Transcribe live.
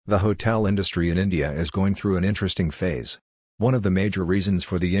The hotel industry in India is going through an interesting phase. One of the major reasons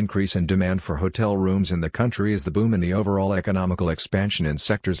for the increase in demand for hotel rooms in the country is the boom in the overall economical expansion in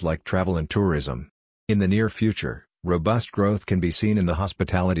sectors like travel and tourism. In the near future, robust growth can be seen in the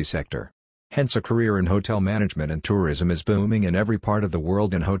hospitality sector. Hence, a career in hotel management and tourism is booming in every part of the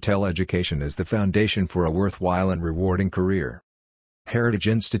world, and hotel education is the foundation for a worthwhile and rewarding career. Heritage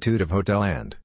Institute of Hotel and